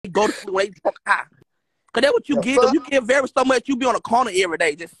go to sleep, when they drunk high. Cause that's what you The get. fuck? You get very so much. You be on the corner every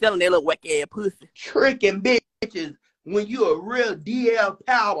day just selling that little whack ass pussy. Tricking bitches when you a real DL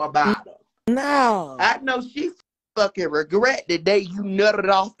power bottom. No. I know she fucking regret the day you nutted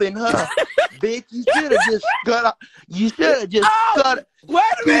off in her. Bitch, you should have just cut off. You should have just cut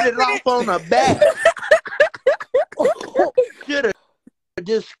it off on her back. Should have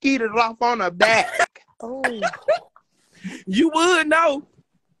just skeeted off on her back. Oh. You would know.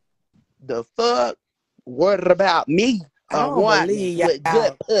 The fuck? What about me? I don't woman believe with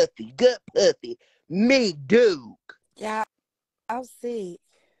y'all. good pussy. Me, Duke. Yeah, I'll see.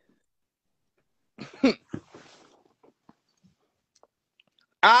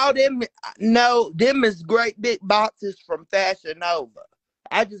 All them, no, them is great big boxes from Fashion Nova.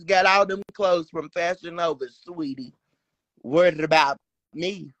 I just got all them clothes from Fashion Nova, sweetie. Worried about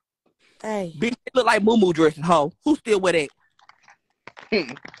me. Hey. Bitch, it look like moo dresses, hoe. Who still with it?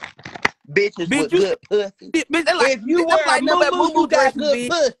 Bitches Bitch, with good pussy. Bitch, they like, If you wear a moo-moo, you got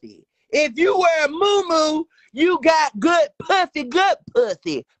good pussy. If you wear a moo-moo, you got good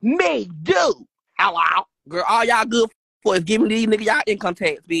pussy. Me, do. Hello? Girl, all y'all good for is giving these niggas y'all income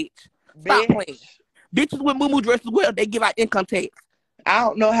tax, bitch. Stop playing. Bitches with moo dresses, well, they give out income tax. I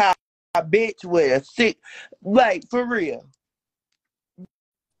don't know how a bitch with a sick, like, for real.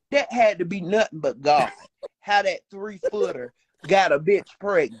 That had to be nothing but God. How that 3-footer got a bitch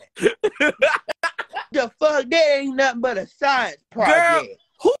pregnant. The fuck, that ain't nothing but a science project. Girl,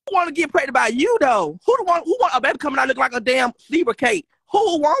 who want to get pregnant by you, though? Who want a baby coming out looking like a damn zebra cake?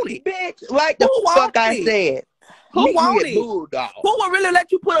 Who want it? Bitch, like the fuck I said. Who want it? Bulldog. Who would really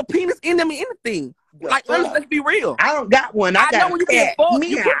let you put a penis in them or anything? Like, let's be real. I don't got one. I got know when you get fucked,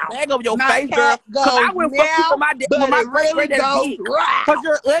 you put a bag over your face, girl. Because I wouldn't fuck you with my really goes right. Because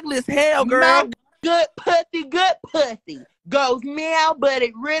you're ugly as hell, girl. My good pussy goes meow, but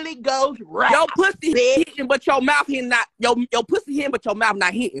it really goes right. Your pussy hitting, but your mouth hitting not. Your pussy hitting, but your mouth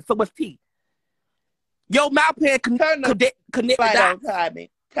not hitting. So what's teeth? Your mouth can't connect the dots.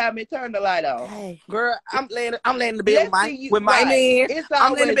 Tommy, turn the light on. Hey. Girl, I'm laying in the bed with my man.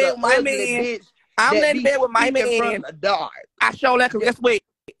 I'm laying in the bed with my man. I'm laying in the bed with my man. From the dark. I show that because guess what?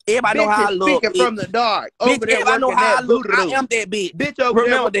 Everybody know how I look. Speaking from the dark. Bitch, everybody know how I look. I am that bitch. Bitch over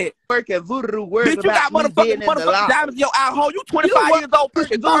Remember there that. working voodoo. Bitch, you got motherfucking diamonds in your eye hole. You 25 years old,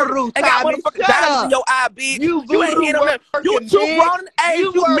 pushing voodoo. And got motherfucking diamonds in your eye, bitch. You ain't hitting them. You too grown in age.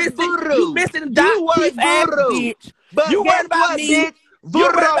 You missing teeth ass bitch. You worried about me.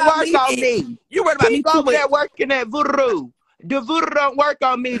 Voodoo don't work on me. You worried about me too much. That working at voodoo. The voodoo don't work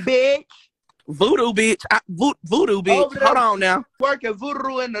on me, bitch. Voodoo, bitch. Voodoo, bitch. Hold on now. Working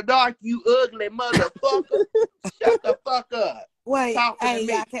voodoo in the dark, you ugly motherfucker. Shut the fuck up. Wait,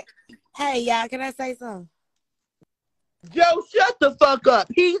 hey, y'all, can I say something? Joe, shut the fuck up.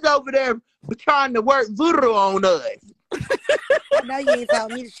 He's over there trying to work voodoo on us. I know you ain't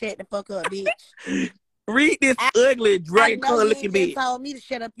told me to shut the fuck up, bitch. Read this ugly, dragon color looking bitch. You told me to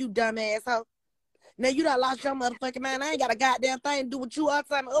shut up, you dumb asshole. Now you done lost your motherfucking mind. I ain't got a goddamn thing to do with you all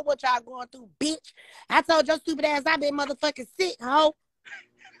the time or what y'all going through, bitch. I told your stupid ass I been motherfucking sick, hoe.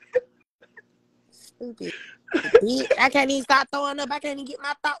 Stupid bitch. I can't even start throwing up. I can't even get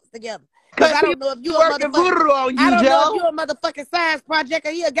my thoughts together. Cause I don't know if you a motherfucking I don't know if you a motherfucking science project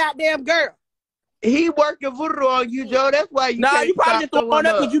or he a goddamn girl. He working voodoo on you, Joe. That's why you can't you probably just throwing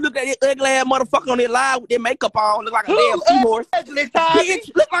up because you look at this ugly ass motherfucker on that live with their makeup on, look like a damn seahorse.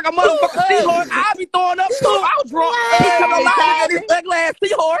 Bitch, look like a motherfucking seahorse. I be throwing up too. I was drunk. He come alive at this ugly ass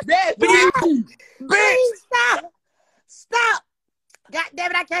seahorse. Bitch, stop. God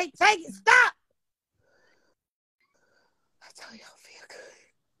damn it, I can't take it. Stop. I tell y'all feel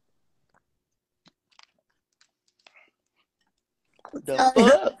good. The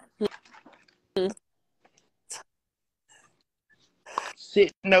fuck?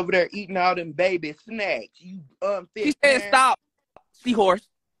 Sitting over there eating all them baby snacks. You unfit. She said stop, seahorse.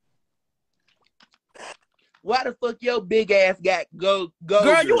 Why the fuck your big ass got go?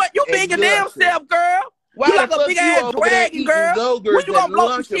 Girl, you big your damn self, girl. Why you like a big ass dragon, girl. When you gonna blow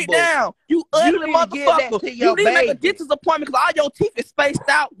some shit down? You ugly motherfucker. You need to make a dentist appointment because all your teeth is spaced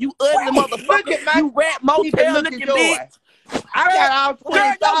out. You ugly motherfucker. You rat motel looking bitch. I got all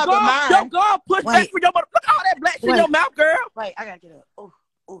 25 of mine. Your girl push back for your mother. Look all that black shit in your mouth, girl. Wait, I gotta get up. Oh,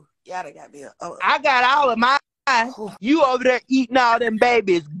 y'all done got me up. Oh. I got all of mine. You over there eating all them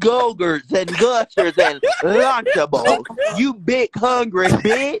babies, Go-Gurts and Gushers and Lunchables. You big hungry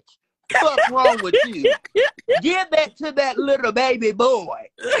bitch. What's wrong with you? Give that to that little baby boy.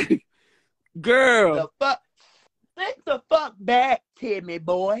 Girl. Think the fuck back, Timmy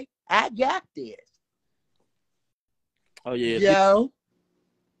boy. I got this. Oh, yeah. Joe.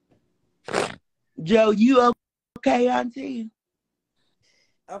 Joe, you okay, auntie?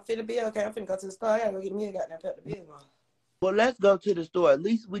 I'm finna be okay. I'm finna go to the store. I gotta go get me a goddamn Pepsi Big one. Well, let's go to the store. At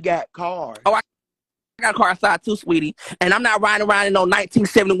least we got cars. Oh, I got a car outside too, sweetie. And I'm not riding around in no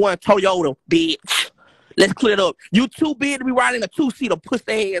 1971 Toyota, bitch. Let's clear it up. You too big to be riding a 2-seater,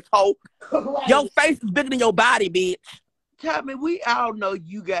 pussy asshole. Your face is bigger than your body, bitch. Tell me, we all know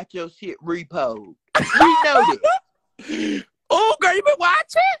you got your shit repoed. We know this. Oh, girl, you been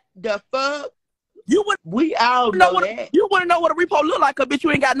watching? The fuck? We all know that. You want to know what a repo look like, bitch?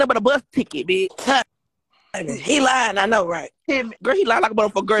 You ain't got nothing but a bus ticket, bitch. He lying, I know, right? Girl, he lying like a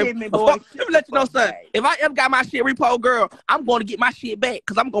motherfucker, girl. Let me let you know, son. If I ever got my shit repo, girl, I'm going to get my shit back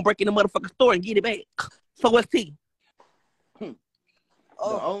because I'm going to break in the motherfucking store and get it back. So what's tea?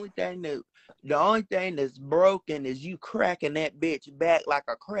 The only thing that's broken is you cracking that bitch back like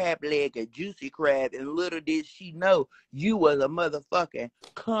a crab leg, a juicy crab, and little did she know you was a motherfucking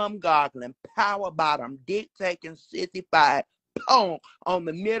cum goggling, power bottom, dick taking, sissified punk on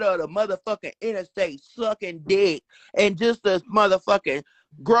the middle of the motherfucking interstate sucking dick, and just as motherfucking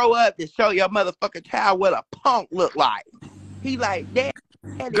grow up to show your motherfucking child what a punk look like. He like that.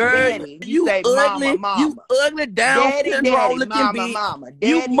 Daddy, you say ugly, mama. you ugly down syndrome looking bitch.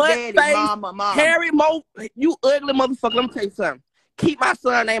 You mud face, hairy mo, you ugly motherfucker. Let me tell you something. Keep my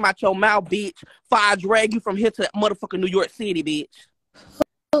son name out your mouth, bitch. Before I drag you from here to motherfucking New York City, bitch.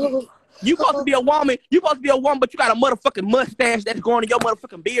 You supposed to be a woman. You supposed to be a woman, but you got a motherfucking mustache that's growing in your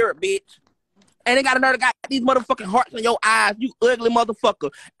motherfucking beard, bitch. And they got another guy these motherfucking hearts in your eyes. You ugly motherfucker.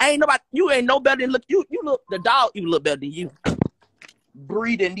 You ain't no better than you look the dog. You look better than you.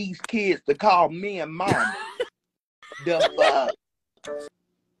 Breeding these kids to call me and mama. The fuck?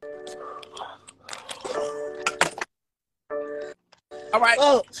 All right.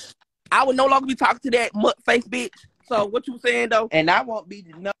 I would no longer be talking to that mutt face bitch. So what you saying though? And I won't be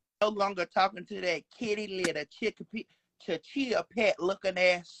no longer talking to that kitty litter chia pet looking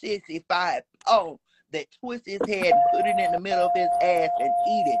ass sissy five that twist his head and put it in the middle of his ass and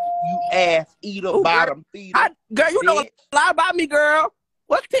eat it. You ass eater, bottom feeder. Girl, you bitch. know a lot about me, girl.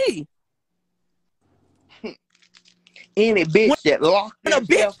 What's tea? Any bitch that locked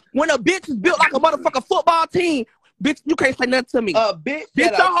when a bitch is built like a motherfucking football team, bitch, you can't say nothing to me. Bitch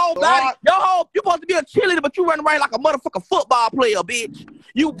your whole body, you supposed to be a cheerleader, but you running around like a motherfucking football player, bitch.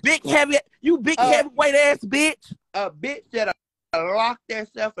 You big heavyweight ass bitch. A bitch that lock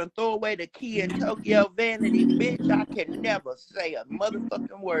themselves and throw away the key in Tokyo Vanity, bitch. I can never say a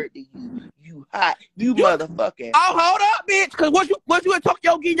motherfucking word to you. You hot, you motherfucking. Oh, hold up, bitch. Cause once you in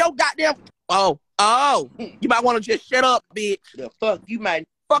Tokyo getting your goddamn. You might want to just shut up, bitch. The fuck you might.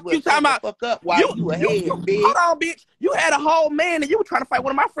 Fuck you talking about? Fuck up while you ahead, bitch. Hold on, bitch. You had a whole man and you were trying to fight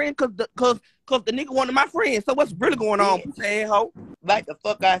one of my friends cause the nigga one of my friends. So what's really going on, asshole? Like the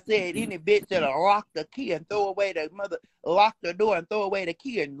fuck I said, any bitch that'll lock the key and throw away lock the door and throw away the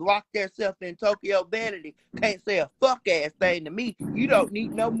key and lock themselves in Tokyo Vanity can't say a fuck ass thing to me. You don't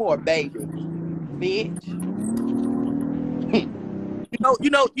need no more, baby, bitch.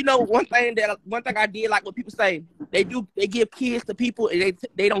 You know one thing I did like what people say they give kids to people and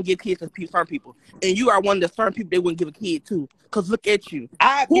they don't give kids to certain people, and you are one of the certain people they wouldn't give a kid to. Cause look at you.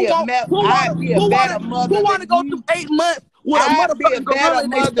 Who want to go through 8 months with a motherfucking gorilla in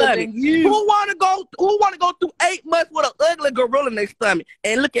their stomach? Who want to go through 8 months with an ugly gorilla in their stomach?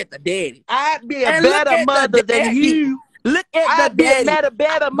 And look at the daddy. I'd be a better mother than you. Look at the daddy. I'd be a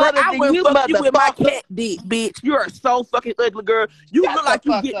better mother than you, motherfucker. You with my cat dick, bitch. You are so fucking ugly, girl. You look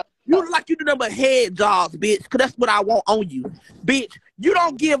like you do number head jobs, bitch. Cause that's what I want on you, bitch. You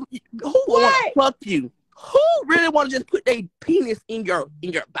don't give. Who want to fuck you? Who really want to just put their penis in your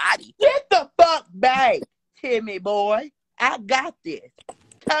body? Get the fuck back, Timmy boy. I got this.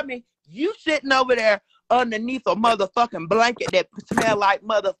 Tell me, you sitting over there underneath a motherfucking blanket that smell like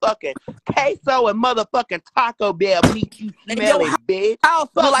motherfucking queso and motherfucking Taco Bell meat, you smelly bitch. House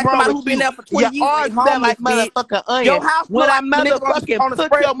smell like somebody who been there for 20 years. Your arms smell like motherfucking onion. Your house when I like motherfucking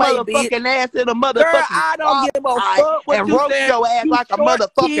put your motherfucking ass in a motherfucking girl, I don't give a fuck what and you roast said. your ass like a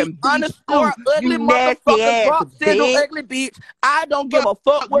motherfucking underscore ugly motherfucker ugly bitch. I don't give a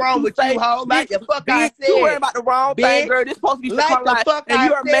fuck what you say. Like the fuck I said. You worry about the wrong thing, girl. This supposed to be like the fuck and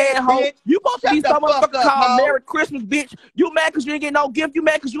you're a man, hoe. You supposed to be some motherfucker called hoe. Merry Christmas, bitch. You mad cause you ain't get no gift. You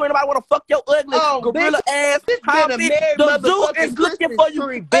mad cause you ain't nobody want to fuck your ugly gorilla ass. The zoo is looking for you,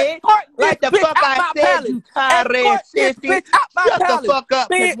 bitch. Like the fuck I said, you tired-ass sissy. Shut the fuck up,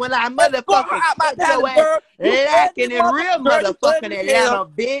 cause when I motherfucking get your ass lacking in real motherfucking Atlanta,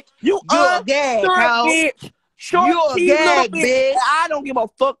 bitch, you a gag, hoe. Short, You a little gag, bitch. bitch. I don't give a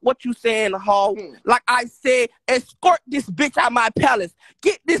fuck what you saying, hoe. Like I said, escort this bitch out my palace.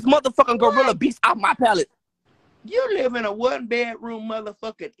 Get this motherfucking gorilla beast out my palace. You live in a 1-bedroom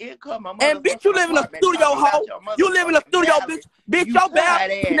motherfucking income. And bitch, you live in a studio, hoe. You live in a studio, bitch. Bitch, your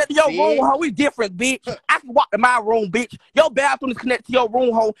bathroom is connected to your room, hoe. We different, bitch. I can walk to my room, bitch. Your bathroom is connected to your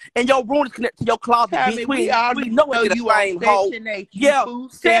room, hoe. And your room is connected to your closet, bitch. We know it's the same, hoe. Yeah,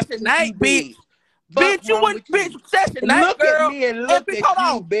 Section 8, bitch. Bitch, you wouldn't, bitch, Section 8, look girl. at me and look at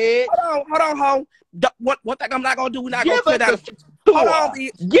you, bitch. Hold on, hoe. One thing I'm not gonna do, we're not gonna tear down. Hold on,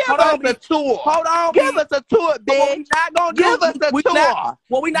 bitch. Give us a tour. Hold on, give us a tour, bitch. What we not gonna do? Give us a tour.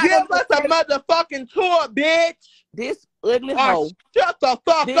 What we not give gonna us a motherfucking tour, bitch. This ugly hoe. Shut the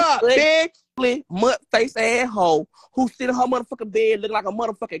fuck up, bitch. Ugly mud face ass hoe who sit in her motherfucking bed looking like a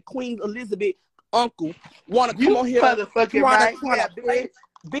motherfucking Queen Elizabeth uncle. Wanna come on here? Motherfucking right, bitch.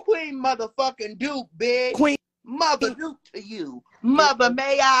 Queen motherfucking Duke, bitch. Queen Mother Duke to you. Mother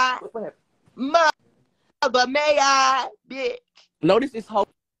may I? Mother may I, bitch. No, this is hoe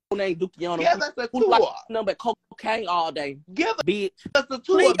named Dookiana. Give us a tour. Like number cocaine all day. Give bitch. us a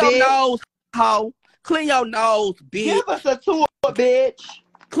tour, Clean bitch. your nose, hoe. Clean your nose, bitch. Give us a tour, bitch.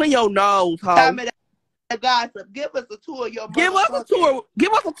 Clean your nose, hoe. Time of gossip. Give us a tour of your Give us a tour.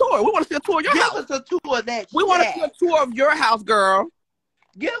 Give us a tour. We want to see a tour of your house. Give us a tour of that We want to see a tour of your house, girl.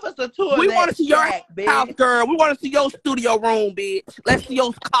 Give us a tour We of that want to see your house, bitch. girl. We want to see your studio room, bitch. Let's see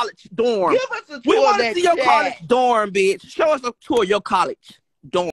your college dorm. Give us a tour we want of to see your college dorm, bitch. Show us a tour of your college dorm.